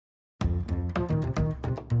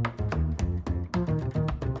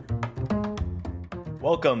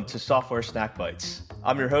Welcome to Software Snack Bites.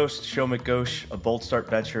 I'm your host, Shomik Ghosh of Bold Start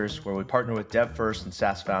Ventures, where we partner with dev first and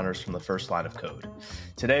SaaS founders from the first line of code.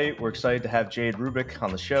 Today, we're excited to have Jade Rubick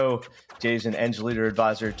on the show. Jade is an Eng Leader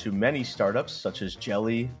advisor to many startups such as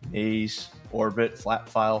Jeli, Maze, Orbit,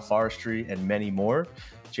 Flatfile, Forestry, and many more.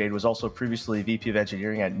 Jade was also previously VP of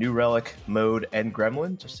Engineering at New Relic, Mode, and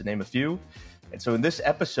Gremlin, just to name a few. And so in this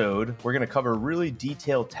episode, we're going to cover really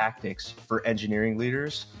detailed tactics for engineering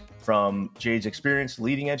leaders from Jade's experience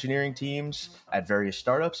leading engineering teams at various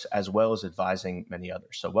startups, as well as advising many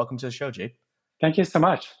others. So welcome to the show, Jade. Thank you so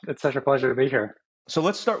much. It's such a pleasure to be here. So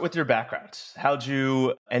let's start with your background. How'd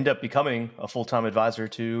you end up becoming a full-time advisor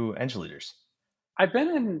to Eng leaders? I've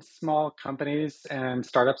been in small companies and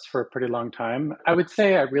startups for a pretty long time. I would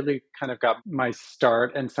say I really kind of got my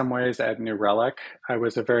start in some ways at New Relic. I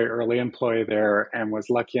was a very early employee there and was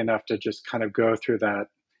lucky enough to just kind of go through that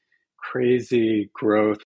crazy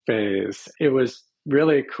growth phase. It was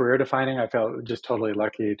really career defining. I felt just totally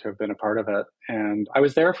lucky to have been a part of it. And I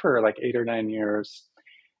was there for like 8 or 9 years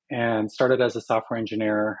and started as a software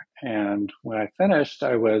engineer. And when I finished,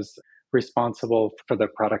 I was responsible for the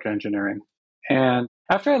product engineering. And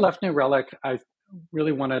after I left New Relic, I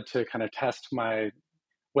really wanted to kind of test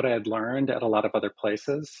what I had learned at a lot of other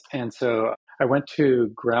places. And so I went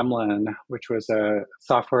to Gremlin, which was a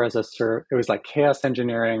software as a service. It was like chaos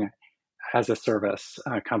engineering as a service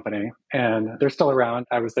company. And they're still around.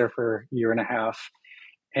 I was there for a year and a half.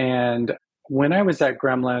 And when I was at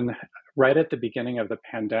Gremlin, right at the beginning of the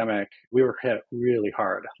pandemic, we were hit really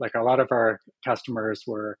hard. Like a lot of our customers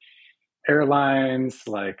were airlines,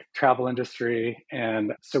 like travel industry.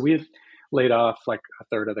 And so we laid off like a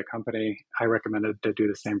third of the company. I recommended to do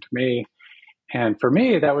the same to me. And for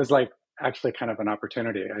me, that was like actually kind of an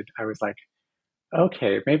opportunity. I was like,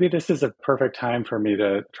 okay, maybe this is a perfect time for me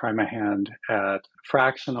to try my hand at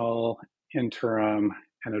fractional, interim,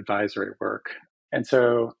 and advisory work. And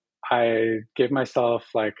so I gave myself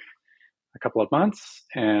like a couple of months,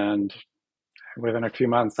 and within a few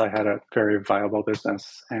months, I had a very viable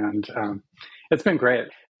business, and it's been great.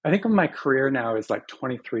 I think my career now is like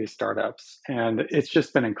 23 startups, and it's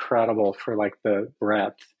just been incredible for like the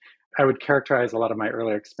breadth. I would characterize a lot of my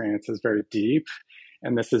early experience as very deep,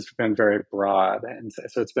 and this has been very broad. And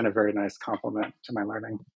so it's been a very nice complement to my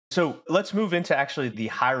learning. So let's move into actually the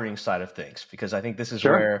hiring side of things, because I think this is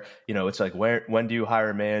Sure. where, it's like, when do you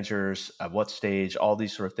hire managers, at what stage, all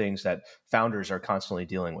these sort of things that founders are constantly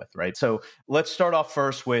dealing with, right? So let's start off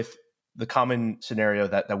first with the common scenario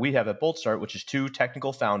that we have at BoldStart, which is 2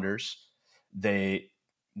 technical founders. They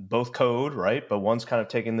both code, right? But one's kind of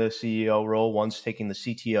taking the CEO role, one's taking the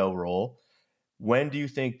CTO role. When do you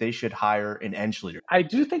think they should hire an Eng leader? I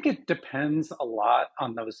do think it depends a lot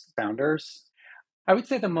on those founders. I would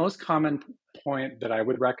say the most common point that I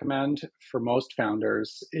would recommend for most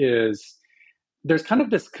founders is there's kind of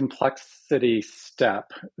this complexity step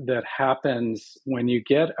that happens when you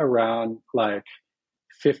get around like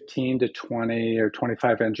 15 to 20 or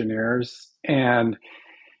 25 engineers. And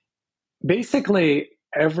basically,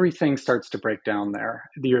 everything starts to break down there.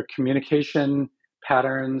 Your communication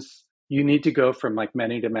patterns, you need to go from like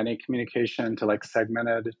many to many communication to like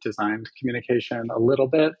segmented, designed communication a little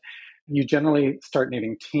bit. You generally start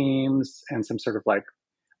needing teams and some sort of like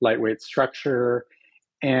lightweight structure.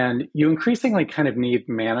 And you increasingly kind of need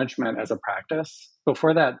management as a practice.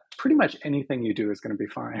 Before that, pretty much anything you do is going to be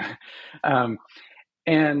fine.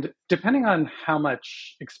 And depending on how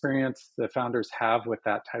much experience the founders have with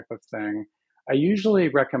that type of thing, I usually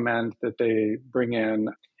recommend that they bring in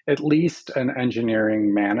at least an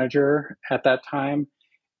engineering manager at that time.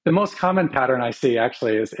 The most common pattern I see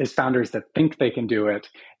actually is founders that think they can do it.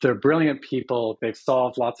 They're brilliant people. They've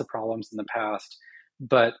solved lots of problems in the past.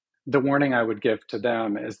 But the warning I would give to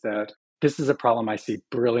them is that this is a problem I see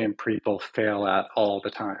brilliant people fail at all the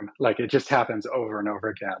time. Like it just happens over and over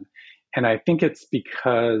again. And I think it's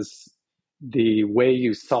because the way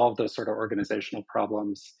you solve those sort of organizational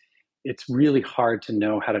problems, it's really hard to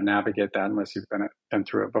know how to navigate that unless you've been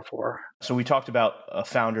through it before. So we talked about a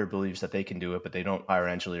founder believes that they can do it, but they don't hire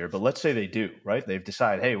an Eng leader. But let's say they do, right? They've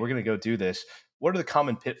decided, hey, we're going to go do this. What are the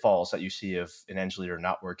common pitfalls that you see of an Eng leader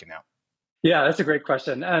not working out? Yeah, that's a great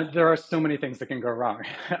question. There are so many things that can go wrong,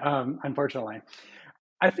 unfortunately.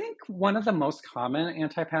 I think one of the most common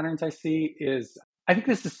anti-patterns I see is, I think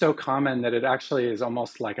this is so common that it actually is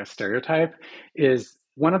almost like a stereotype, is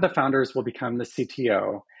one of the founders will become the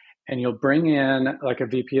CTO, and you'll bring in like a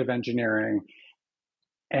VP of engineering,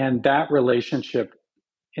 and that relationship,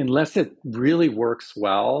 unless it really works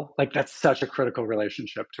well, like that's such a critical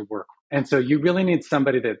relationship to work. And so you really need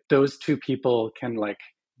somebody that those two people can like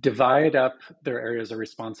divide up their areas of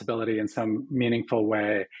responsibility in some meaningful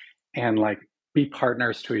way and like be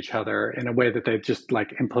partners to each other in a way that they just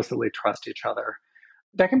like implicitly trust each other.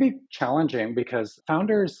 That can be challenging because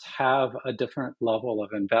founders have a different level of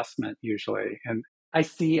investment usually. And I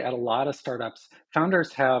see at a lot of startups,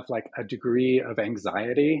 founders have like a degree of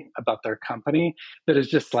anxiety about their company that is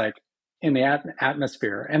just like in the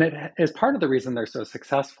atmosphere. And it is part of the reason they're so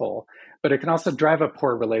successful, but it can also drive a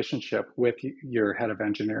poor relationship with your head of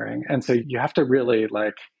engineering. And so you have to really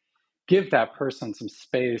like give that person some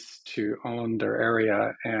space to own their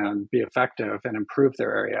area and be effective and improve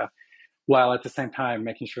their area, while at the same time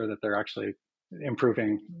making sure that they're actually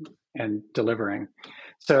improving and delivering.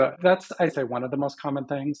 So that's, I'd say, one of the most common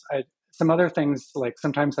things. Some other things, like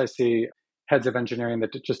sometimes I see heads of engineering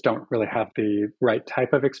that just don't really have the right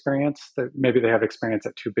type of experience, that maybe they have experience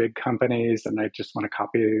at two big companies and they just want to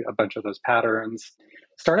copy a bunch of those patterns.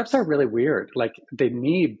 Startups are really weird. Like they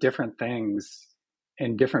need different things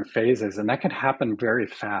in different phases, and that can happen very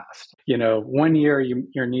fast. You know, one year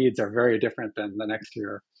your needs are very different than the next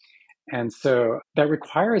year. And so that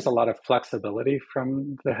requires a lot of flexibility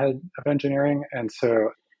from the head of engineering. And so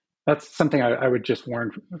that's something I would just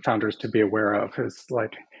warn founders to be aware of, is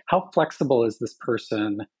like, how flexible is this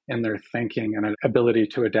person in their thinking and ability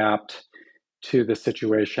to adapt to the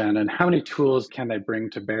situation? And how many tools can they bring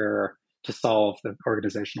to bear to solve the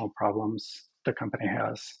organizational problems the company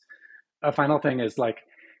has? A final thing is like,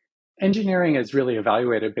 engineering is really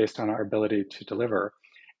evaluated based on our ability to deliver.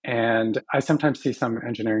 And I sometimes see some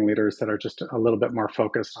engineering leaders that are just a little bit more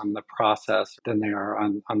focused on the process than they are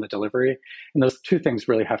on the delivery. And those two things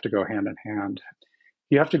really have to go hand in hand.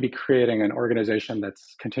 You have to be creating an organization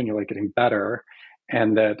that's continually getting better,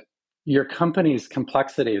 and that your company's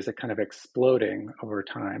complexity is kind of exploding over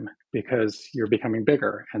time because you're becoming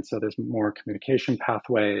bigger. And so there's more communication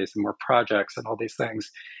pathways and more projects and all these things.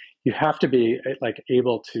 You have to be like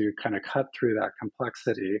able to kind of cut through that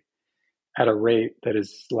complexity at a rate that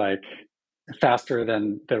is like faster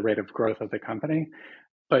than the rate of growth of the company.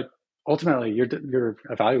 But ultimately, you're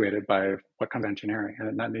evaluated by what kind of engineering,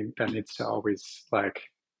 and that needs to always like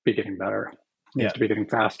be getting better. It needs to be getting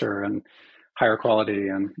faster and higher quality,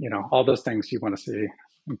 and all those things you want to see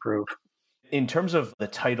improve. In terms of the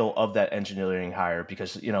title of that engineering hire,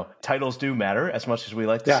 because titles do matter as much as we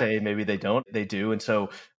like to say maybe they don't, they do. And so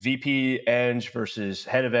VP Eng versus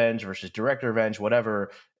head of Eng versus director of Eng,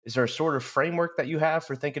 whatever, is there a sort of framework that you have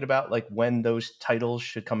for thinking about like when those titles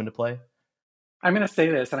should come into play? I'm going to say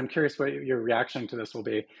this, and I'm curious what your reaction to this will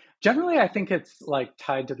be. Generally, I think it's like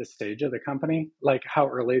tied to the stage of the company, like how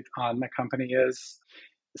early on the company is.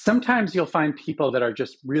 Sometimes you'll find people that are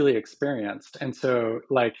just really experienced, and so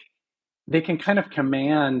like they can kind of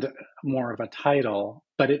command more of a title,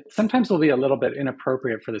 but it sometimes will be a little bit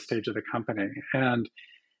inappropriate for the stage of the company. And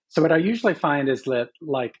so what I usually find is that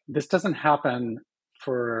like this doesn't happen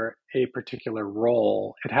for a particular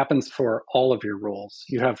role. It happens for all of your roles.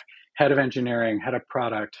 You have head of engineering, head of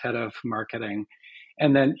product, head of marketing.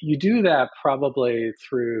 And then you do that probably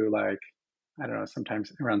through like, I don't know,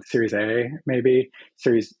 sometimes around Series A, maybe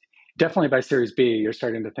definitely by Series B, you're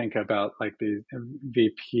starting to think about like the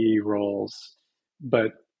VP roles.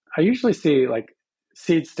 But I usually see like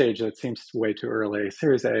seed stage, that seems way too early.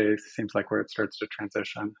 Series A seems like where it starts to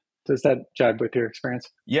transition. Does that jibe with your experience?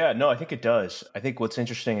 Yeah, no, I think it does. I think what's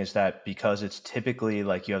interesting is that because it's typically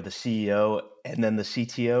like you have the CEO and then the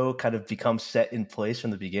CTO kind of becomes set in place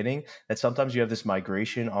from the beginning, that sometimes you have this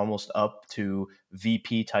migration almost up to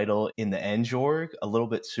VP title in the Eng org a little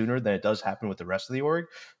bit sooner than it does happen with the rest of the org,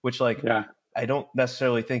 which I don't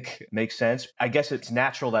necessarily think makes sense. I guess it's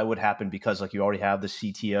natural that would happen because like you already have the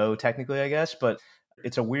CTO technically, I guess, but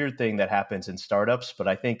it's a weird thing that happens in startups. But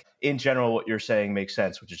I think in general, what you're saying makes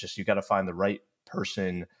sense, which is just you got to find the right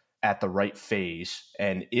person at the right phase.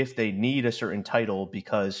 And if they need a certain title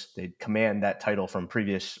because they command that title from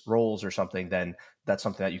previous roles or something, then that's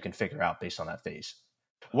something that you can figure out based on that phase.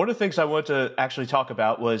 One of the things I wanted to actually talk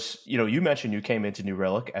about was, you mentioned you came into New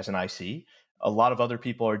Relic as an IC. A lot of other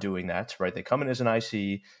people are doing that, right? They come in as an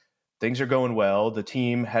IC. Things are going well. The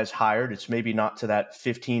team has hired. It's maybe not to that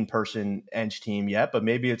 15-person Eng team yet, but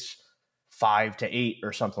maybe it's 5 to 8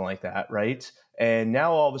 or something like that, right? And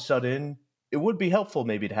now all of a sudden, it would be helpful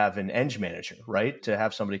maybe to have an Eng manager, right? To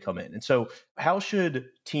have somebody come in. And so how should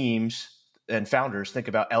teams and founders think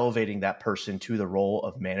about elevating that person to the role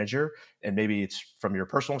of manager? And maybe it's from your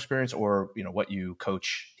personal experience or what you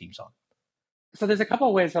coach teams on. So there's a couple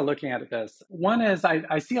of ways of looking at this. One is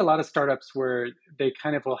I see a lot of startups where they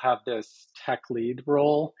kind of will have this tech lead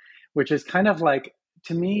role, which is kind of like,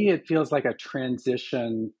 to me, it feels like a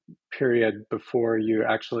transition period before you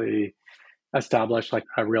actually establish like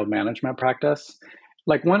a real management practice.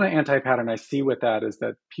 Like one anti-pattern I see with that is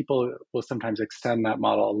that people will sometimes extend that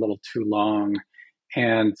model a little too long.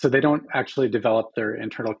 And so they don't actually develop their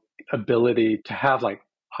internal ability to have like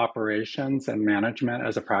operations and management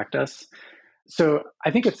as a practice. So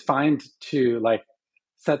I think it's fine to like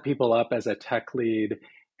set people up as a tech lead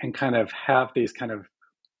and kind of have these kind of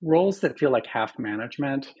roles that feel like half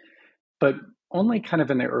management, but only kind of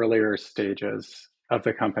in the earlier stages of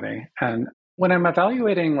the company. And when I'm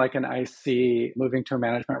evaluating like an IC moving to a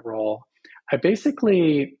management role, I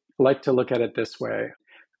basically like to look at it this way.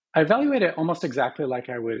 I evaluate it almost exactly like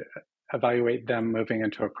I would evaluate them moving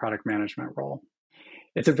into a product management role.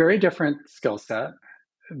 It's a very different skill set.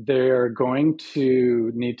 They're going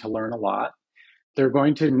to need to learn a lot. They're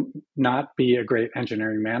going to not be a great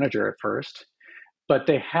engineering manager at first, but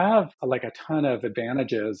they have like a ton of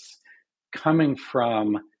advantages coming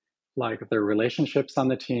from like their relationships on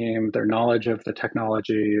the team, their knowledge of the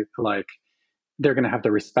technology, like they're going to have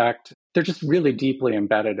the respect. They're just really deeply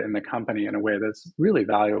embedded in the company in a way that's really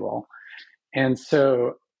valuable. And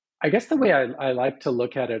so I guess the way I like to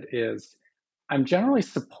look at it is I'm generally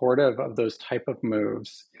supportive of those type of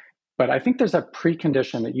moves, but I think there's a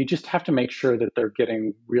precondition that you just have to make sure that they're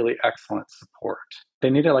getting really excellent support. They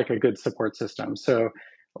need like a good support system. So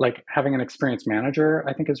like having an experienced manager,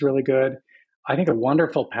 I think is really good. I think a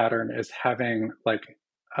wonderful pattern is having like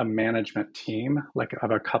a management team, like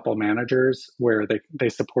of a couple managers where they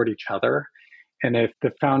support each other. And if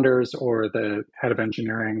the founders or the head of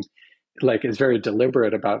engineering like is very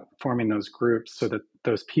deliberate about forming those groups so that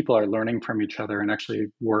those people are learning from each other and actually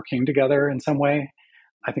working together in some way,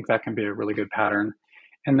 I think that can be a really good pattern.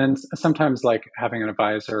 And then sometimes like having an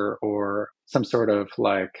advisor or some sort of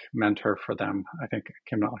like mentor for them, I think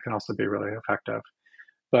can also be really effective.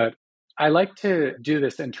 But I like to do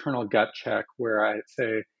this internal gut check where I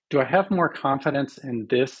say, do I have more confidence in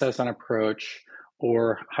this as an approach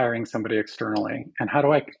or hiring somebody externally? And how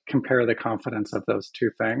do I compare the confidence of those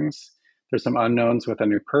two things? There's some unknowns with a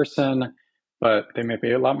new person, but they may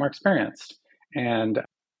be a lot more experienced. And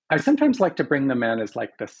I sometimes like to bring them in as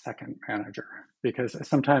like the second manager, because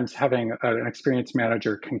sometimes having an experienced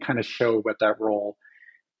manager can kind of show what that role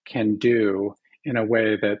can do in a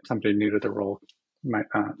way that somebody new to the role might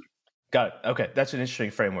not. Got it. Okay. That's an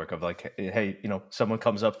interesting framework of like, hey, someone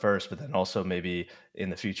comes up first, but then also maybe in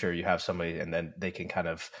the future you have somebody and then they can kind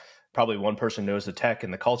of, probably one person knows the tech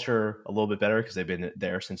and the culture a little bit better because they've been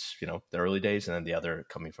there since, the early days, and then the other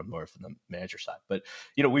coming from more from the manager side. But,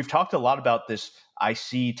 we've talked a lot about this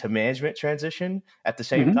IC to management transition. At the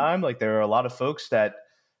same time, like there are a lot of folks that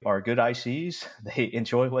are good ICs. They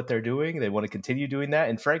enjoy what they're doing. They want to continue doing that.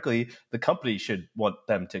 And frankly, the company should want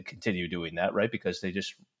them to continue doing that, right? Because they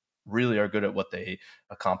just really are good at what they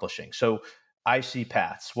accomplishing. So IC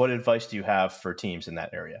paths, what advice do you have for teams in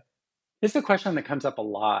that area? It's a question that comes up a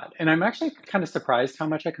lot. And I'm actually kind of surprised how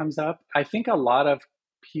much it comes up. I think a lot of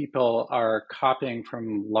people are copying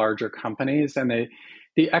from larger companies, and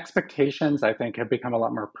the expectations, I think, have become a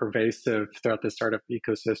lot more pervasive throughout the startup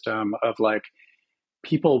ecosystem of like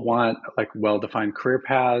people want like well-defined career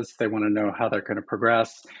paths. They want to know how they're going to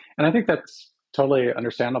progress. And I think that's totally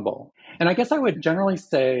understandable. And I guess I would generally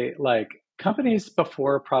say like companies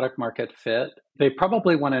before product market fit, they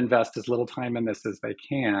probably want to invest as little time in this as they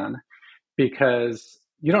can, because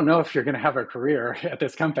you don't know if you're going to have a career at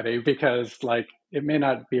this company because like it may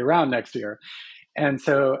not be around next year. And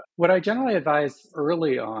so what I generally advise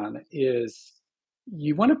early on is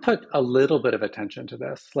you want to put a little bit of attention to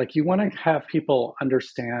this. Like you want to have people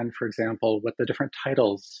understand, for example, what the different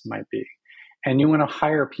titles might be. And you want to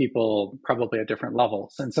hire people probably at different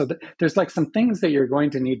levels. And so there's like some things that you're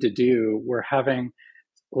going to need to do where having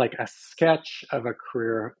like a sketch of a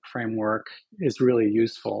career framework is really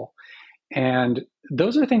useful. And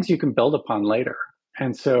those are things you can build upon later.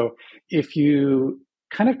 And so if you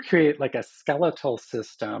kind of create like a skeletal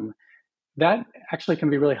system, that actually can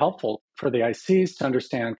be really helpful for the ICs to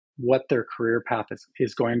understand what their career path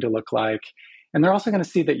is going to look like. And they're also going to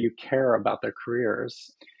see that you care about their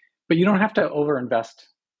careers, but you don't have to overinvest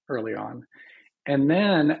early on. And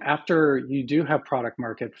then after you do have product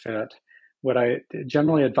market fit, what I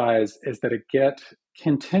generally advise is that it get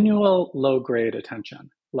continual low grade attention.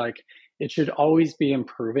 Like it should always be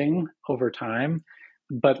improving over time,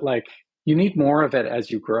 but like you need more of it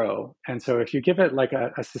as you grow. And so if you give it like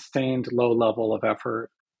a sustained low level of effort,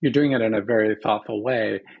 you're doing it in a very thoughtful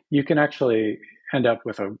way, you can actually end up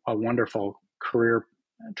with a wonderful career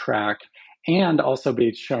track and also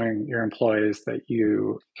be showing your employees that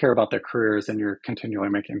you care about their careers and you're continually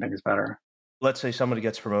making things better. Let's say somebody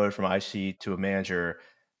gets promoted from IC to a manager,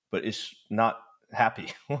 but is not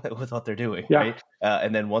happy with what they're doing, Yeah. right?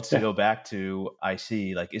 And then wants to Yeah. go back to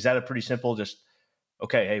IC. Like, is that a pretty simple, just,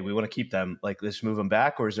 okay, hey, we want to keep them, like, let's move them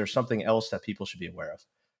back? Or is there something else that people should be aware of?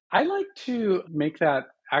 I like to make that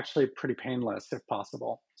actually pretty painless if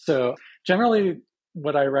possible. So generally,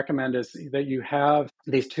 what I recommend is that you have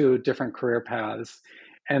these two different career paths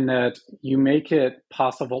and that you make it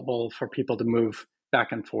possible for people to move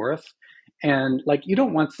back and forth. And like, you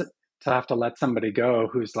don't want to have to let somebody go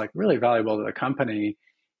who's like really valuable to the company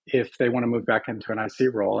if they want to move back into an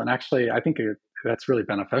IC role. And actually, I think that's really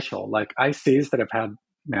beneficial. Like ICs that have had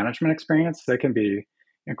management experience, they can be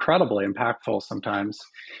incredibly impactful sometimes.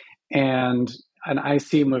 And an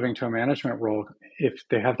IC moving to a management role, if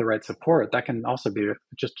they have the right support, that can also be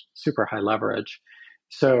just super high leverage.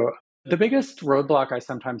 So the biggest roadblock I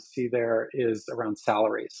sometimes see there is around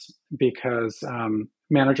salaries because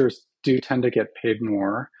managers do tend to get paid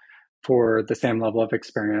more for the same level of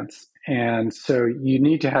experience. And so you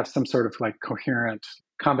need to have some sort of like coherent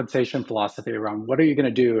compensation philosophy around what are you going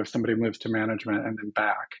to do if somebody moves to management and then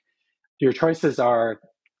back. Your choices are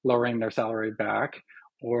lowering their salary back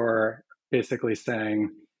or basically saying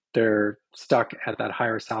they're stuck at that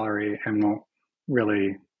higher salary and won't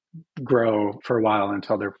really grow for a while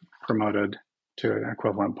until they're promoted to an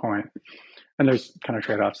equivalent point. And there's kind of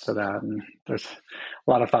trade-offs to that. And there's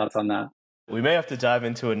a lot of thoughts on that. We may have to dive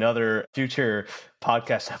into another future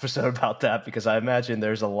podcast episode about that, because I imagine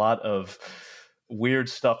there's a lot of weird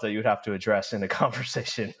stuff that you'd have to address in a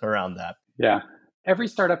conversation around that. Yeah. Every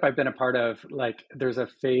startup I've been a part of, like there's a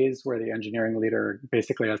phase where the engineering leader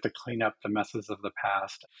basically has to clean up the messes of the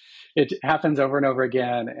past. It happens over and over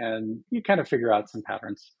again, and you kind of figure out some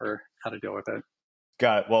patterns for how to deal with it.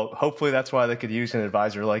 Got it. Well, hopefully that's why they could use an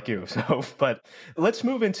advisor like you. So, but let's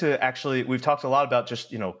move into, actually, we've talked a lot about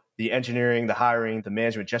just, the engineering, the hiring, the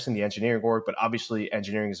management, just in the engineering org, but obviously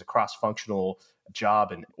engineering is a cross-functional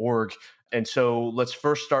job and org. And so let's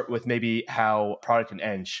first start with maybe how product and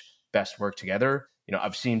eng best work together.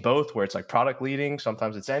 I've seen both where it's like product leading,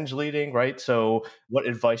 sometimes it's eng leading, right? So what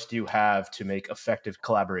advice do you have to make effective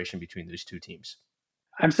collaboration between these two teams?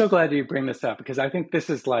 I'm so glad you bring this up because I think this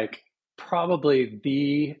is like probably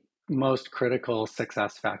the most critical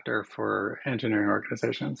success factor for engineering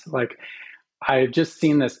organizations. Like I've just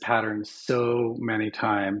seen this pattern so many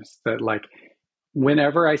times that like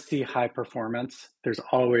whenever I see high performance, there's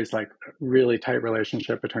always like a really tight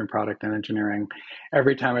relationship between product and engineering.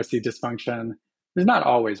 Every time I see dysfunction, there's not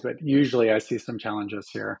always, but usually I see some challenges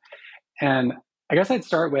here. And I guess I'd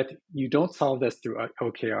start with you don't solve this through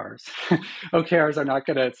OKRs. OKRs are not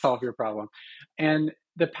going to solve your problem. And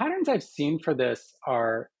the patterns I've seen for this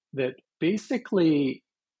are that basically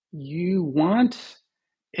you want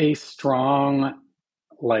a strong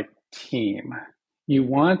like team. You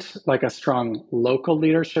want like a strong local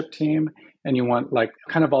leadership team and you want like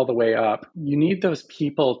kind of all the way up. You need those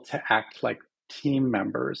people to act like team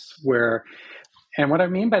members and what I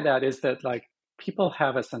mean by that is that like people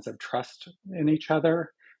have a sense of trust in each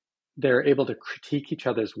other. They're able to critique each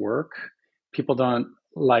other's work. People don't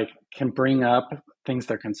like can bring up things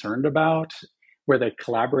they're concerned about, where they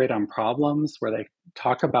collaborate on problems, where they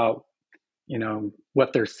talk about,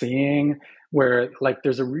 what they're seeing, where like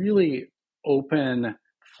there's a really open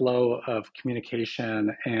flow of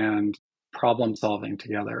communication and problem solving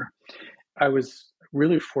together. I was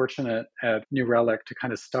really fortunate at New Relic to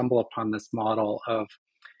kind of stumble upon this model of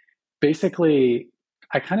basically,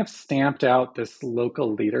 I kind of stamped out this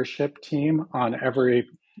local leadership team on every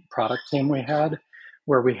product team we had,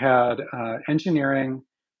 where we had engineering,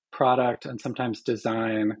 product, and sometimes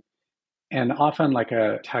design, and often like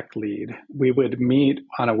a tech lead. We would meet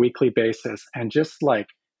on a weekly basis and just like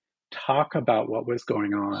talk about what was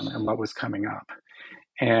going on and what was coming up.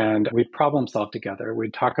 And we'd problem solve together.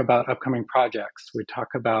 We'd talk about upcoming projects. We'd talk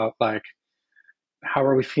about like, how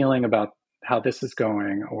are we feeling about how this is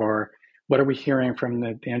going? Or what are we hearing from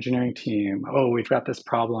the engineering team? Oh, we've got this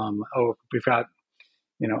problem. Oh, we've got,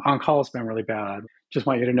 on-call has been really bad. Just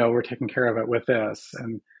want you to know we're taking care of it with this.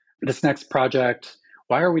 And this next project,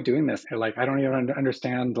 why are we doing this? Like, I don't even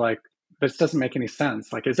understand, like, this doesn't make any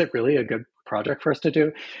sense. Like, is it really a good project for us to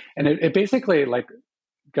do? And it basically like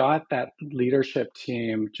got that leadership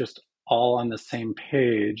team just all on the same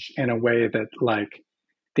page in a way that like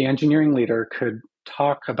the engineering leader could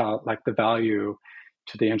talk about like the value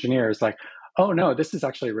to the engineers, like, oh no, this is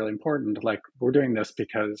actually really important. Like we're doing this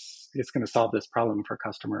because it's going to solve this problem for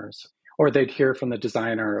customers. Or they'd hear from the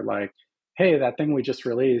designer like, hey, that thing we just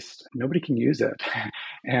released, nobody can use it.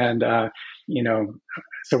 And,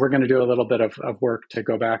 so we're going to do a little bit of work to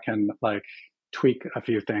go back and like tweak a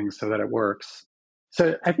few things so that it works.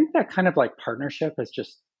 So I think that kind of like partnership is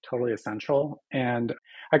just totally essential. And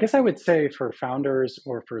I guess I would say for founders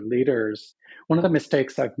or for leaders, one of the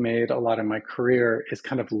mistakes I've made a lot in my career is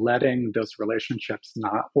kind of letting those relationships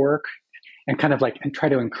not work and kind of like and try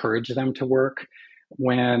to encourage them to work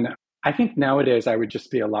when I think nowadays I would just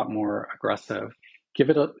be a lot more aggressive. Give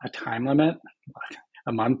it a time limit, like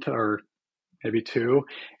a month or maybe two.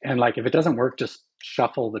 And like if it doesn't work, just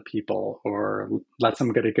shuffle the people or let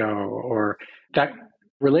somebody go. Or that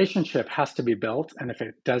relationship has to be built. And if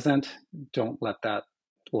it doesn't, don't let that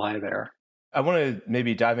lie there. I want to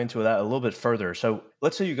maybe dive into that a little bit further. So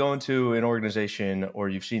let's say you go into an organization or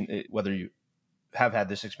you've seen it, whether you have had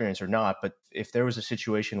this experience or not, but if there was a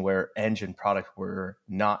situation where eng and product were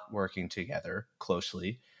not working together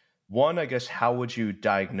closely, one, I guess, how would you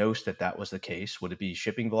diagnose that that was the case? Would it be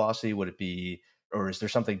shipping velocity? Would it be, or is there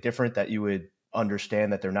something different that you would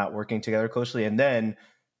understand that they're not working together closely? And then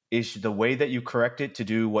is the way that you correct it to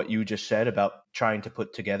do what you just said about trying to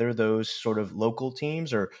put together those sort of local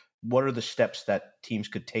teams, or what are the steps that teams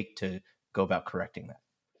could take to go about correcting that?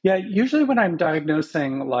 Yeah, usually when I'm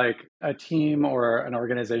diagnosing like a team or an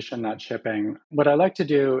organization not shipping, what I like to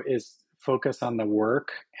do is focus on the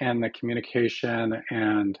work and the communication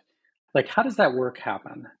and like how does that work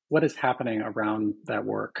happen? What is happening around that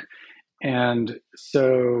work? And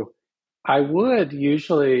so I would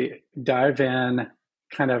usually dive in,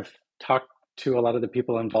 kind of talk to a lot of the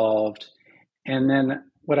people involved. And then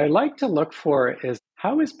what I like to look for is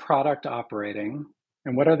how is product operating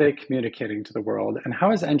and what are they communicating to the world? And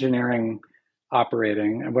how is engineering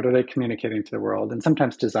operating and what are they communicating to the world? And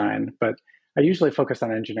sometimes design, but I usually focus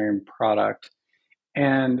on engineering product.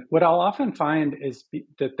 And what I'll often find is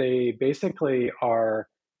that they basically are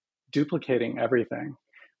duplicating everything.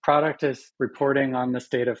 Product is reporting on the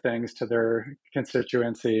state of things to their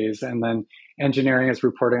constituencies, and then engineering is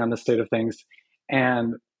reporting on the state of things.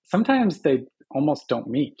 And sometimes they almost don't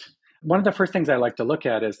meet. One of the first things I like to look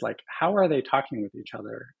at is like, how are they talking with each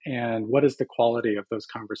other? And what is the quality of those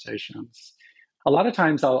conversations? A lot of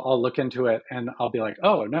times I'll look into it and I'll be like,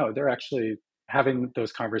 oh, no, they're actually having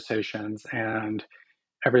those conversations and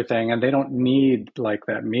everything, and they don't need like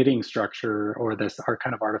that meeting structure or this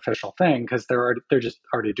kind of artificial thing because they're just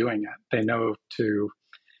already doing it. They know to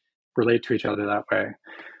relate to each other that way.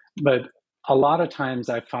 But a lot of times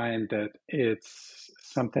I find that it's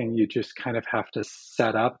something you just kind of have to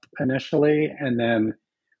set up initially, and then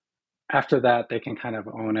after that they can kind of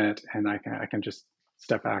own it, and I can just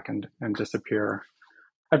step back and disappear.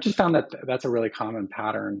 I've just found that that's a really common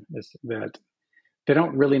pattern, is that they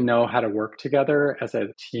don't really know how to work together as a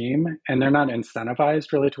team, and they're not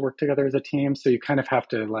incentivized really to work together as a team. So you kind of have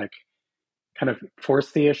to like kind of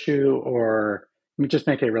force the issue or just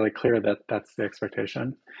make it really clear that that's the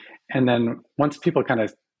expectation. And then once people kind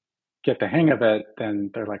of get the hang of it,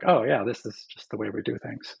 then they're like, oh yeah, this is just the way we do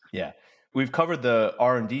things. Yeah. We've covered the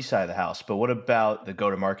R&D side of the house, but what about the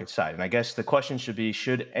go-to-market side? And I guess the question should be,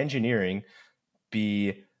 should engineering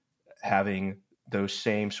be having those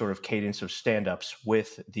same sort of cadence of stand-ups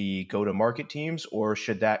with the go-to-market teams, or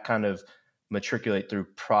should that kind of matriculate through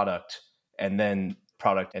product and then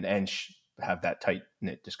product and eng have that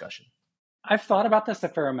tight-knit discussion? I've thought about this a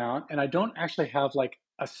fair amount, and I don't actually have like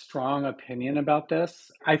a strong opinion about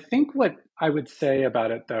this. I think what I would say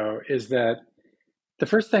about it, though, is that the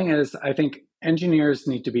first thing is I think engineers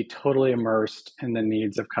need to be totally immersed in the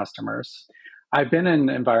needs of customers. I've been in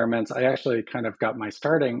environments, I actually kind of got my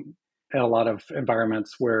starting in a lot of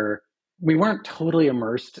environments where we weren't totally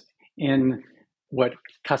immersed in what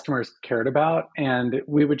customers cared about. And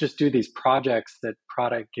we would just do these projects that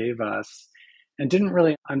product gave us and didn't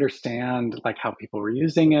really understand like how people were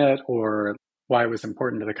using it or why it was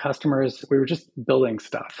important to the customers. We were just building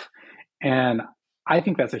stuff. And I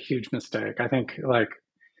think that's a huge mistake. I think like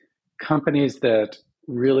companies that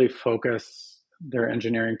really focus their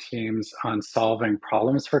engineering teams on solving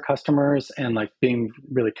problems for customers and like being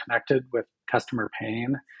really connected with customer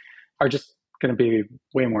pain are just going to be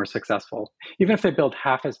way more successful. Even if they build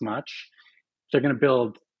half as much, they're going to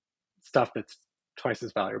build stuff that's twice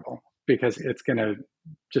as valuable because it's going to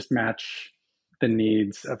just match the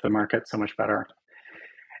needs of the market so much better.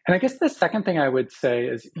 And I guess the second thing I would say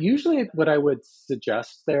is usually what I would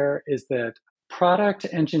suggest there is that product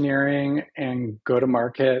engineering and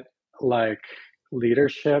go-to-market like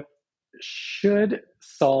leadership should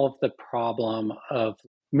solve the problem of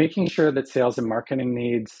making sure that sales and marketing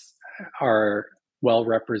needs are well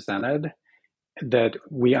represented, that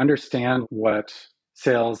we understand what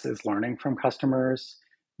sales is learning from customers,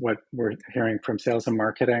 what we're hearing from sales and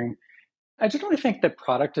marketing. I generally think that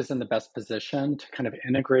product is in the best position to kind of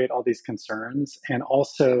integrate all these concerns and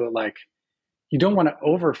also like you don't want to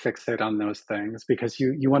over fixate on those things because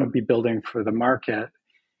you want to be building for the market.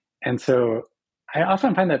 And so I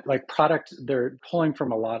often find that like product, they're pulling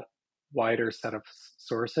from a lot wider set of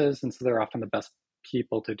sources. And so they're often the best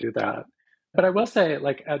people to do that. But I will say,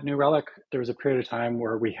 like at New Relic, there was a period of time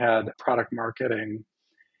where we had product marketing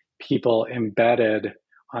people embedded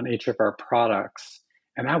on each of our products.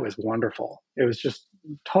 And that was wonderful. It was just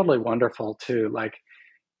totally wonderful to like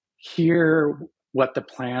hear what the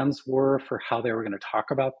plans were for how they were going to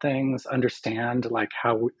talk about things, understand like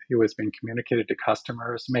how it was being communicated to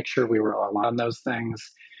customers, make sure we were all on those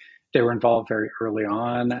things. They were involved very early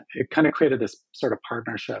on. It kind of created this sort of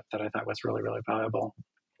partnership that I thought was really, really valuable.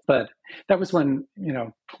 But that was when,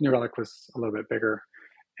 New Relic was a little bit bigger.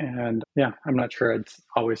 And yeah, I'm not sure I'd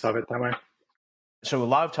always have it that way. So a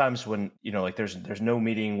lot of times when, like there's no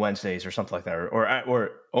meeting Wednesdays or something like that,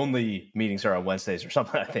 or only meetings are on Wednesdays or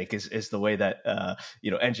something, I think is the way that,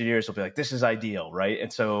 engineers will be like, this is ideal. Right.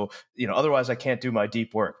 And so, otherwise I can't do my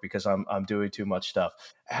deep work because I'm doing too much stuff.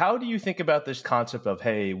 How do you think about this concept of,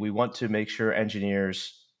 hey, we want to make sure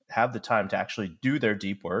engineers have the time to actually do their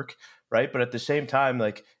deep work, right? But at the same time,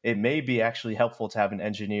 like it may be actually helpful to have an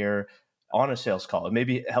engineer on a sales call. It may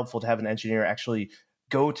be helpful to have an engineer actually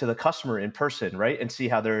go to the customer in person, right? And see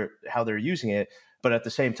how they're using it. But at the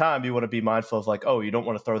same time, you want to be mindful of like, oh, you don't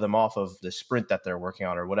want to throw them off of the sprint that they're working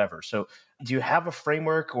on or whatever. So do you have a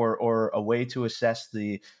framework or a way to assess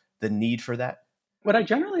the need for that? What I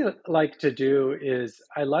generally like to do is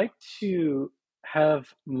I like to have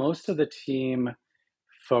most of the team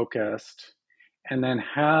focused and then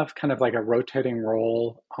have kind of like a rotating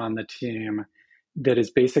role on the team that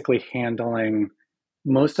is basically handling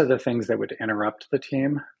most of the things that would interrupt the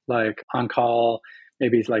team, like on call,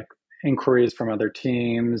 maybe like inquiries from other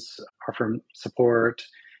teams or from support.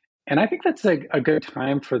 And I think that's a good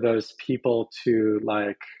time for those people to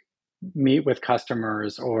like meet with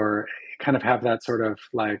customers or kind of have that sort of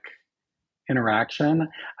like interaction.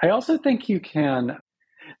 I also think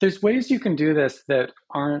there's ways you can do this that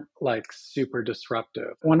aren't like super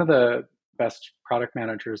disruptive. One of the best product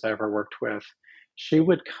managers I ever worked with, she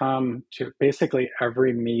would come to basically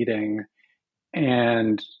every meeting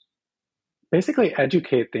and basically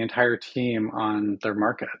educate the entire team on their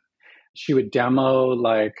market. She would demo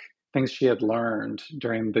like things she had learned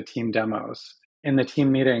during the team demos. In the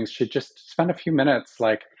team meetings, she'd just spend a few minutes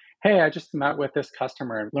like, hey, I just met with this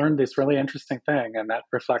customer and learned this really interesting thing. And that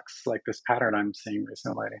reflects like this pattern I'm seeing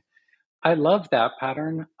recently. I love that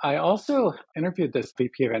pattern. I also interviewed this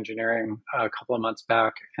VP of engineering a couple of months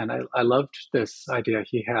back, and I loved this idea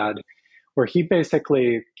he had where he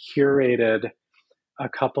basically curated a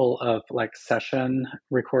couple of like session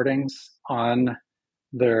recordings on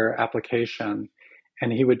their application.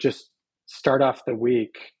 And he would just start off the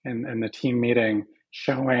week in the team meeting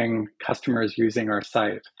showing customers using our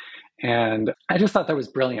site. And I just thought that was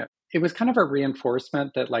brilliant. It was kind of a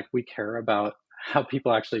reinforcement that like we care about how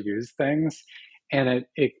people actually use things. And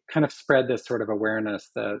it kind of spread this sort of awareness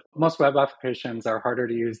that most web applications are harder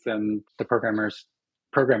to use than the programmers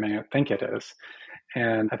programming it think it is.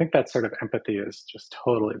 And I think that sort of empathy is just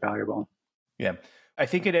totally valuable. Yeah. I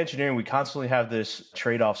think in engineering, we constantly have this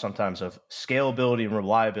trade-off sometimes of scalability and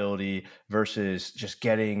reliability versus just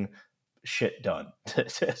getting shit done to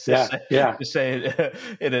say it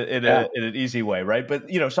in an easy way, right?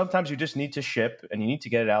 But sometimes you just need to ship and you need to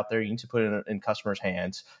get it out there. You need to put it in customers'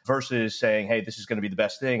 hands versus saying, hey, this is going to be the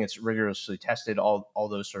best thing. It's rigorously tested, all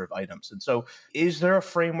those sort of items. And so is there a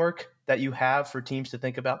framework that you have for teams to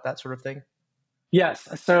think about that sort of thing? Yes.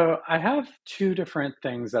 So I have two different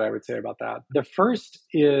things that I would say about that. The first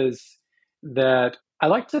is that I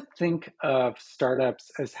like to think of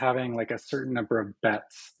startups as having like a certain number of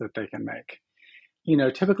bets that they can make.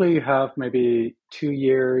 Typically you have maybe 2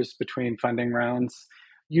 years between funding rounds.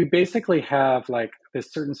 You basically have like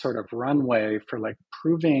this certain sort of runway for like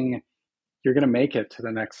proving you're going to make it to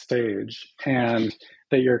the next stage and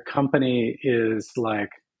that your company is like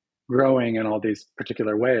growing in all these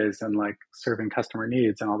particular ways and like serving customer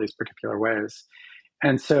needs in all these particular ways.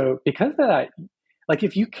 And so because of that, like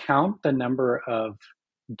if you count the number of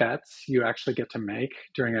bets you actually get to make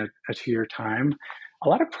during a 2-year time, a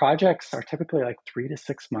lot of projects are typically like 3 to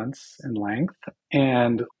 6 months in length.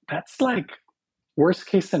 And that's like worst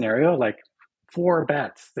case scenario, like 4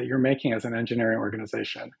 bets that you're making as an engineering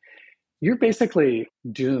organization. You're basically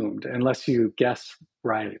doomed unless you guess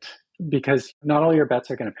right, because not all your bets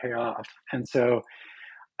are going to pay off. And so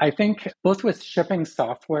I think both with shipping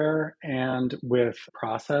software and with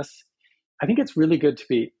process, I think it's really good to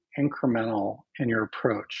be incremental in your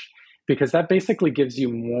approach because that basically gives you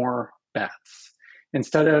more bets.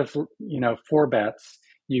 Instead of, 4 bets,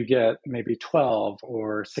 you get maybe 12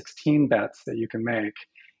 or 16 bets that you can make.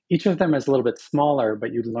 Each of them is a little bit smaller,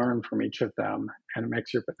 but you learn from each of them and it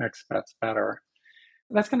makes your next bets better.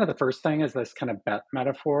 That's kind of the first thing, is this kind of bet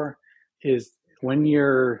metaphor, is when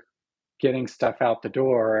you're getting stuff out the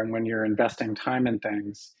door and when you're investing time in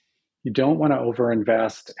things, you don't want to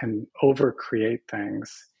overinvest and over create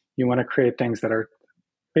things. You want to create things that are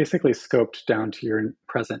basically scoped down to your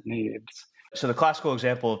present needs. So the classical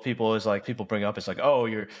example of people bring up is like, oh,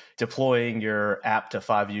 you're deploying your app to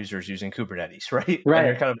 5 users using Kubernetes, right? Right. And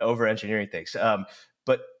you're kind of over engineering things.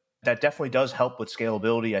 But that definitely does help with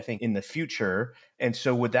scalability, I think, in the future. And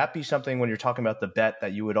so would that be something when you're talking about the bet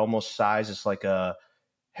that you would almost size as like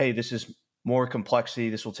hey, this is more complexity,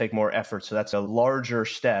 this will take more effort. So that's a larger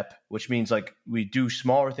step, which means like we do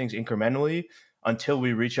smaller things incrementally until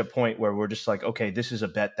we reach a point where we're just like, okay, this is a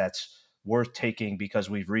bet that's worth taking because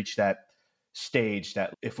we've reached that stage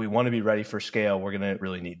that if we want to be ready for scale, we're going to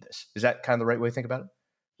really need this. Is that kind of the right way to think about it?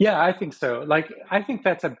 Yeah, I think so. I think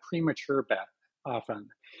that's a premature bet often.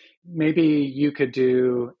 Maybe you could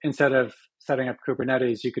do, instead of setting up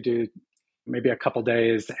Kubernetes, you could do maybe a couple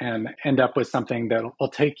days and end up with something that will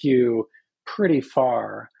take you pretty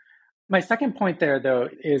far. My second point there, though,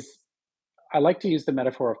 is I like to use the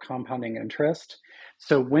metaphor of compounding interest.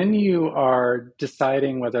 So when you are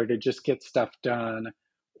deciding whether to just get stuff done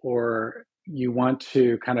or you want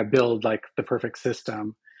to kind of build like the perfect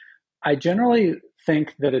system, I generally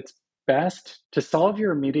think that it's best to solve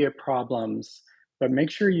your immediate problems, but make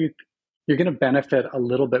sure you're going to benefit a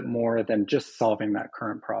little bit more than just solving that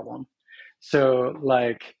current problem. So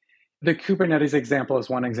like the Kubernetes example is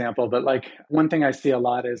one example, but like one thing I see a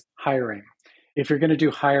lot is hiring. If you're going to do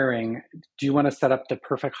hiring, do you want to set up the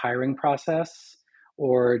perfect hiring process,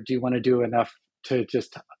 or do you want to do enough to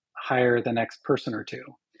just hire the next person or two?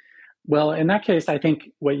 Well, in that case, I think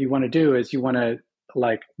what you want to do is you want to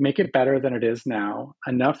like make it better than it is now,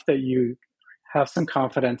 enough that you have some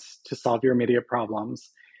confidence to solve your immediate problems.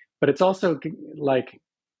 But it's also like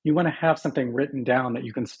you want to have something written down that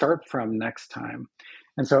you can start from next time.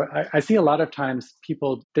 And so I see a lot of times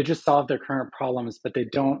people, they just solve their current problems, but they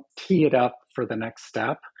don't tee it up for the next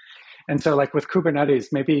step. And so like with Kubernetes,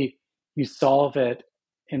 maybe you solve it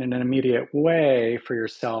in an immediate way for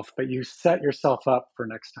yourself, but you set yourself up for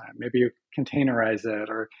next time. Maybe you containerize it,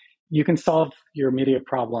 or you can solve your immediate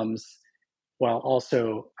problems while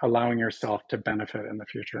also allowing yourself to benefit in the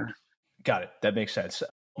future. Got it. That makes sense.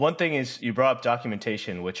 One thing is you brought up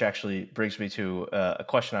documentation, which actually brings me to a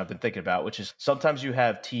question I've been thinking about, which is sometimes you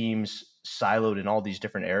have teams siloed in all these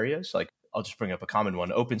different areas. Like I'll just bring up a common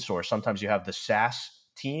one, open source. Sometimes you have the SaaS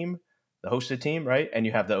team, the hosted team, right? And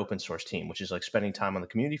you have the open source team, which is like spending time on the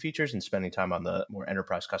community features and spending time on the more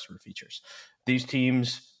enterprise customer features. These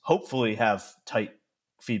teams hopefully have tight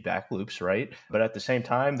feedback loops, right? But at the same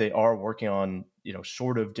time, they are working on,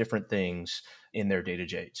 sort of different things in their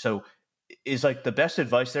day-to-day. So is like the best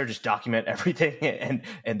advice there, just document everything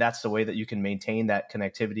and that's the way that you can maintain that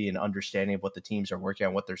connectivity and understanding of what the teams are working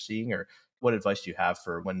on, what they're seeing? Or what advice do you have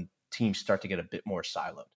for when teams start to get a bit more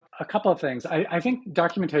siloed? A couple of things. I think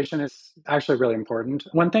documentation is actually really important.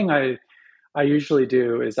 One thing I usually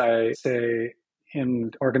do is I say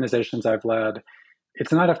in organizations I've led,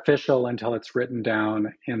 it's not official until it's written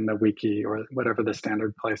down in the wiki or whatever the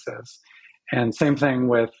standard place is. And same thing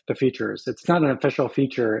with the features. It's not an official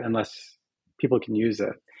feature unless people can use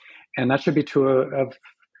it. And that should be true of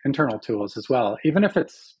internal tools as well. Even if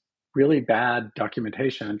it's really bad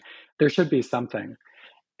documentation, there should be something.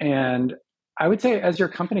 And I would say as your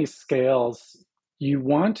company scales, you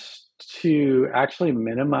want to actually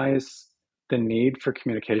minimize the need for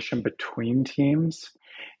communication between teams.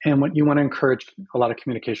 And what you want to encourage a lot of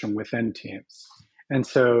communication within teams. And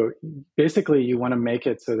so basically you want to make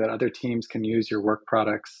it so that other teams can use your work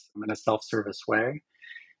products in a self-service way.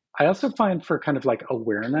 I also find for kind of like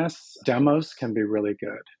awareness, demos can be really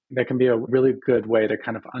good. They can be a really good way to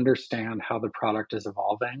kind of understand how the product is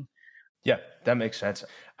evolving. Yeah, that makes sense.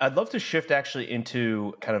 I'd love to shift actually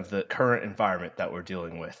into kind of the current environment that we're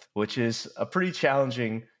dealing with, which is a pretty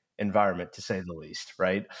challenging environment to say the least,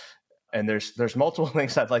 right? And there's multiple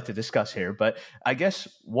things I'd like to discuss here, but I guess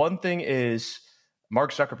one thing is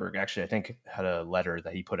Mark Zuckerberg actually, I think, had a letter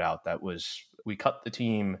that he put out that was, we cut the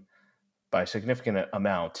team by a significant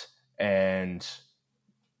amount and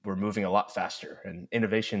we're moving a lot faster and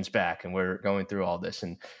innovation's back and we're going through all this.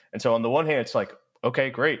 And so on the one hand, it's like, okay,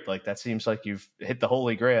 great. Like that seems like you've hit the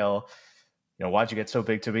holy grail. why'd you get so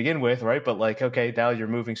big to begin with, right? But like, okay, now you're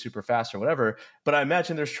moving super fast or whatever. But I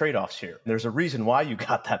imagine there's trade-offs here. There's a reason why you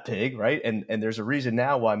got that big, right? And there's a reason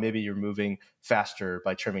now why maybe you're moving faster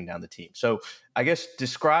by trimming down the team. So I guess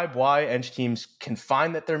describe why eng teams can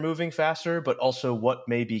find that they're moving faster, but also what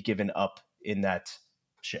may be given up in that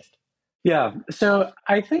shift. Yeah. So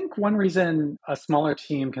I think one reason a smaller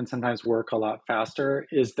team can sometimes work a lot faster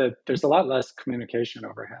is that there's a lot less communication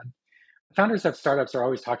overhead. Founders of startups are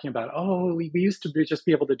always talking about, oh, we used to just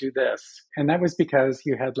be able to do this. And that was because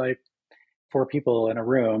you had like 4 people in a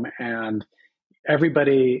room and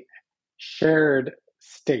everybody shared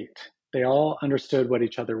state. They all understood what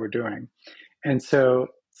each other were doing. And so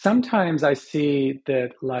sometimes I see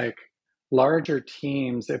that like larger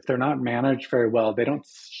teams, if they're not managed very well, they don't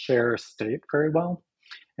share state very well.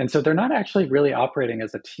 And so they're not actually really operating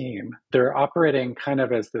as a team. They're operating kind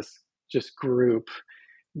of as this just group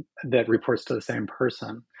that reports to the same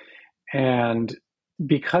person. And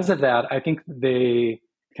because of that, I think they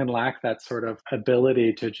can lack that sort of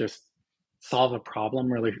ability to just solve a problem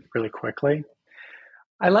really, really quickly.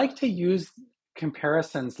 I like to use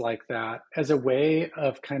comparisons like that as a way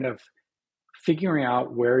of kind of figuring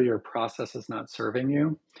out where your process is not serving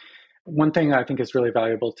you. One thing I think is really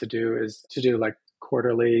valuable to do is to do like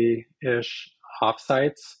quarterly-ish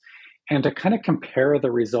offsites and to kind of compare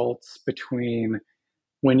the results between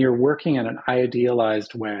when you're working in an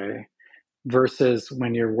idealized way versus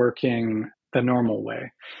when you're working the normal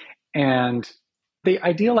way. And the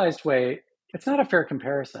idealized way, it's not a fair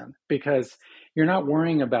comparison because you're not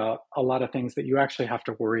worrying about a lot of things that you actually have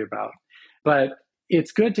to worry about. But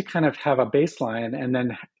it's good to kind of have a baseline and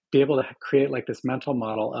then be able to create like this mental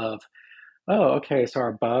model of, oh, okay, so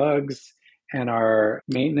our bugs and our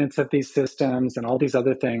maintenance of these systems and all these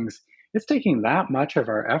other things, it's taking that much of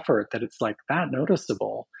our effort that it's like that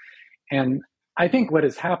noticeable. And I think what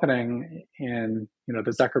is happening in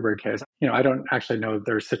the Zuckerberg case, I don't actually know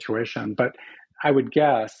their situation, but I would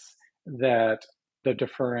guess that they're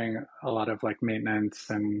deferring a lot of like maintenance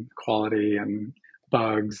and quality and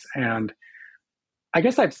bugs. And I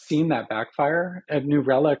guess I've seen that backfire. At New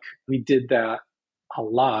Relic, we did that a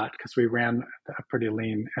lot because we ran a pretty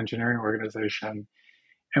lean engineering organization.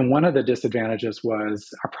 And one of the disadvantages was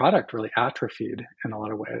our product really atrophied in a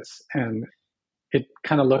lot of ways. And it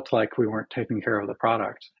kind of looked like we weren't taking care of the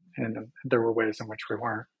product. And there were ways in which we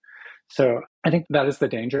weren't. So I think that is the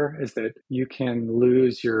danger, is that you can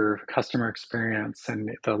lose your customer experience and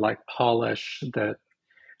the like polish that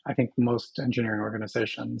I think most engineering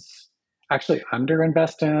organizations actually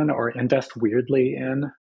underinvest in or invest weirdly in.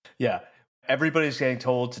 Yeah. Everybody's getting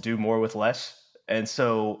told to do more with less. And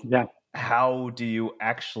so Yeah. How do you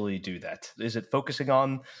actually do that? Is it focusing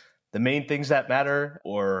on the main things that matter,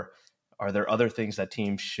 or are there other things that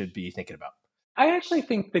teams should be thinking about? I actually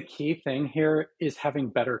think the key thing here is having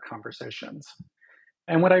better conversations.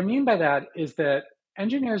 And what I mean by that is that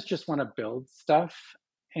engineers just want to build stuff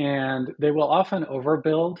and they will often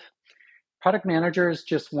overbuild. Product managers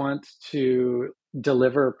just want to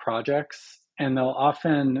deliver projects and they'll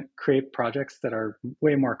often create projects that are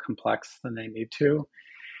way more complex than they need to.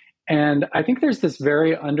 And I think there's this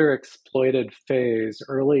very underexploited phase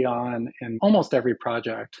early on in almost every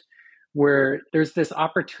project where there's this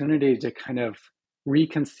opportunity to kind of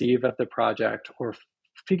reconceive of the project or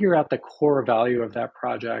figure out the core value of that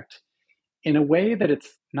project in a way that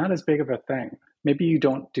it's not as big of a thing. Maybe you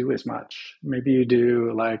don't do as much. Maybe you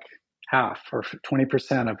do like half or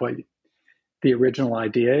 20% of what the original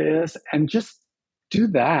idea is, and just do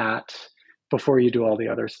that before you do all the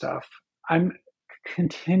other stuff. I'm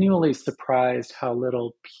continually surprised how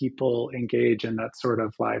little people engage in that sort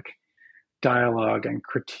of like dialogue and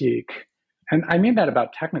critique. And I mean that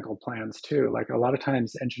about technical plans too. Like a lot of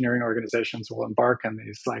times engineering organizations will embark on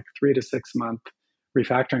these like 3 to 6 month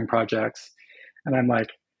refactoring projects. And I'm like,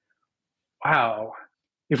 wow,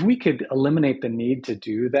 if we could eliminate the need to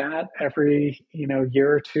do that every,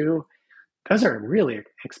 year or two, those are really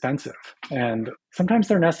expensive. And sometimes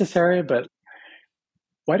they're necessary, but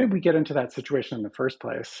why did we get into that situation in the first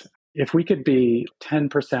place? If we could be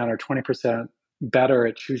 10% or 20% better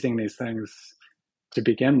at choosing these things to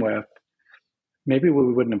begin with, maybe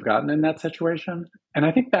we wouldn't have gotten in that situation. And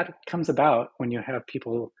I think that comes about when you have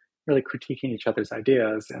people really critiquing each other's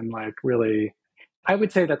ideas and like really, I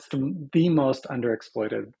would say that's the most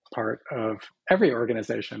underexploited part of every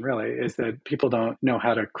organization, really, is that people don't know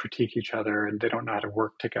how to critique each other and they don't know how to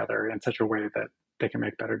work together in such a way that they can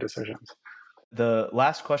make better decisions. The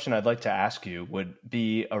last question I'd like to ask you would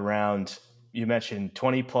be around, you mentioned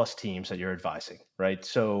 20 plus teams that you're advising, right?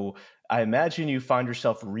 So I imagine you find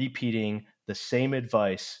yourself repeating the same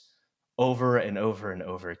advice over and over and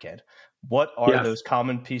over again. What are Yes. those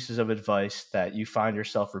common pieces of advice that you find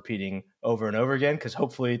yourself repeating over and over again? Because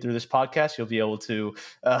hopefully through this podcast, you'll be able to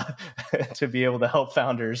to be able to help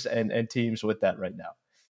founders and teams with that right now.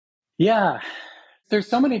 Yeah. There's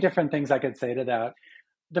so many different things I could say to that.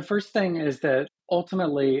 The first thing is that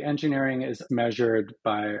ultimately engineering is measured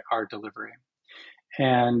by our delivery.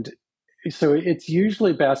 And so it's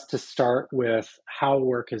usually best to start with how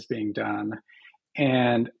work is being done.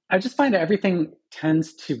 And I just find that everything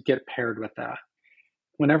tends to get paired with that.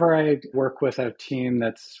 Whenever I work with a team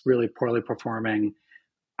that's really poorly performing,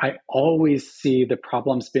 I always see the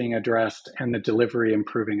problems being addressed and the delivery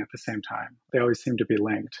improving at the same time. They always seem to be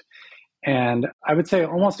linked. And I would say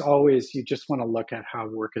almost always you just want to look at how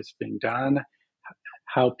work is being done,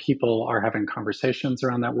 how people are having conversations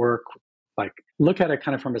around that work, like look at it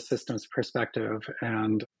kind of from a systems perspective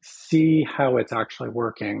and see how it's actually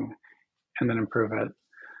working and then improve it.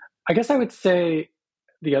 I guess I would say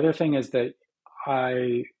the other thing is that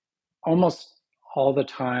I almost all the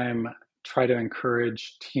time try to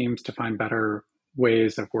encourage teams to find better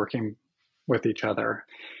ways of working with each other.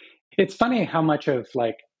 It's funny how much of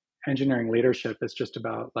like engineering leadership is just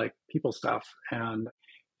about like people stuff, and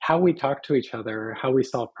how we talk to each other, how we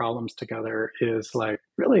solve problems together is like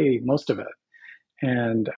really most of it.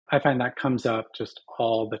 And I find that comes up just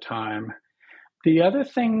all the time. The other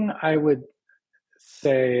thing I would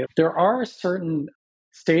say, there are certain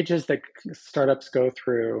stages that startups go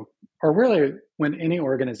through, or really when any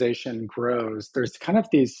organization grows, there's kind of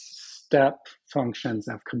these step functions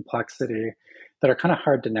of complexity that are kind of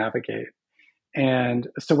hard to navigate. And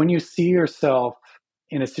so when you see yourself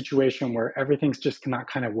in a situation where everything's just not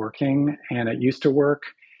kind of working and it used to work,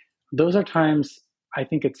 those are times I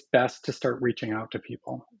think it's best to start reaching out to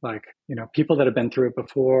people, like, people that have been through it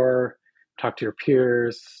before, talk to your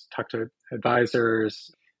peers, talk to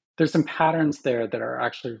advisors. There's some patterns there that are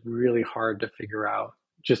actually really hard to figure out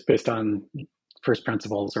just based on first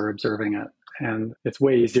principles or observing it. And it's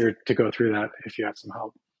way easier to go through that if you have some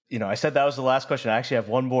help. I said that was the last question. I actually have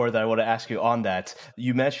one more that I want to ask you on that.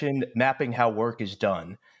 You mentioned mapping how work is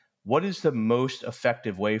done. What is the most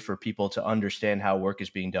effective way for people to understand how work is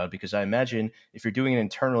being done? Because I imagine if you're doing it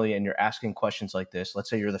internally and you're asking questions like this, let's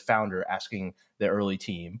say you're the founder asking the early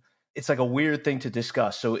team, it's like a weird thing to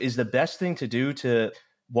discuss. So is the best thing to do to,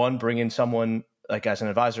 one, bring in someone like as an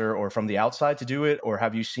advisor or from the outside to do it? Or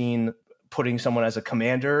have you seen putting someone as a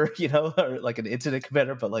commander, or like an incident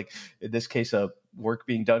commander, but like in this case, a work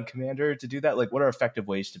being done commander to do that? Like what are effective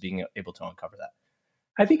ways to being able to uncover that?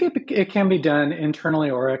 I think it can be done internally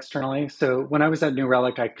or externally. So when I was at New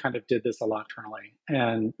Relic, I kind of did this a lot internally.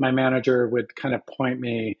 And my manager would kind of point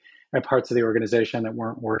me at parts of the organization that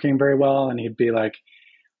weren't working very well. And he'd be like,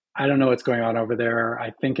 I don't know what's going on over there.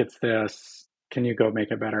 I think it's this. Can you go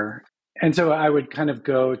make it better? And so I would kind of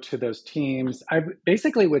go to those teams. I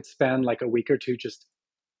basically would spend like a week or two just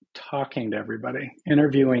talking to everybody,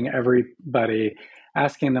 interviewing everybody,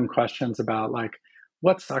 asking them questions about like,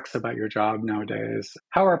 what sucks about your job nowadays?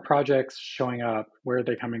 How are projects showing up? Where are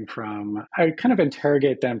they coming from? I kind of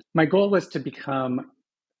interrogate them. My goal was to become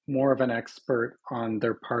more of an expert on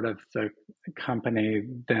their part of the company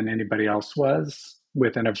than anybody else was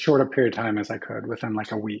within as short a period of time as I could, within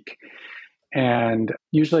like a week. And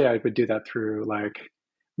usually I would do that through like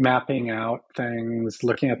mapping out things,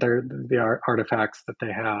 looking at the artifacts that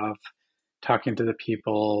they have, talking to the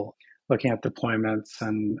people, looking at deployments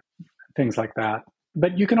and things like that.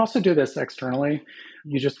 But you can also do this externally.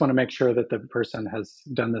 You just want to make sure that the person has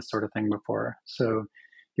done this sort of thing before. So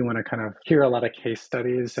you want to kind of hear a lot of case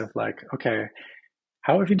studies of like, okay,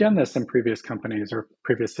 how have you done this in previous companies or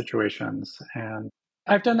previous situations? And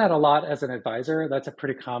I've done that a lot as an advisor. That's a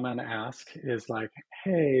pretty common ask, is like,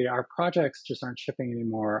 hey, our projects just aren't shipping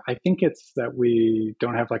anymore. I think it's that we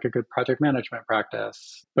don't have like a good project management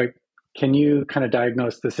practice, but can you kind of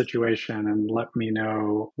diagnose the situation and let me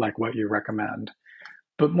know like what you recommend?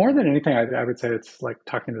 But more than anything, I would say it's like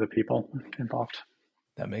talking to the people involved.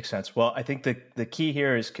 That makes sense. Well, I think the key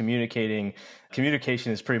here is communicating.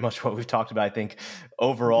 Communication is pretty much what we've talked about. I think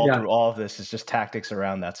overall through all of this is just tactics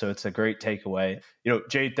around that. So it's a great takeaway.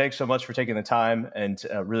 Jade, thanks so much for taking the time and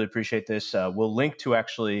really appreciate this. We'll link to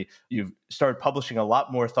you've started publishing a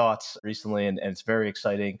lot more thoughts recently and it's very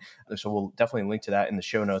exciting. So we'll definitely link to that in the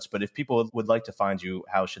show notes. But if people would like to find you,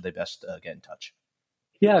 how should they best get in touch?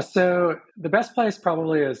 Yeah, so the best place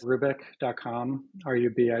probably is rubick.com,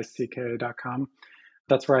 rubick.com.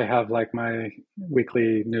 That's where I have like my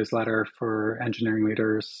weekly newsletter for engineering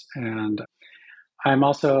leaders. And I'm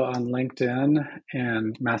also on LinkedIn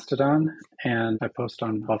and Mastodon, and I post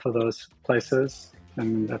on both of those places.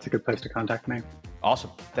 And that's a good place to contact me.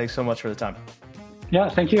 Awesome. Thanks so much for the time. Yeah,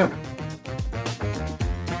 thank you.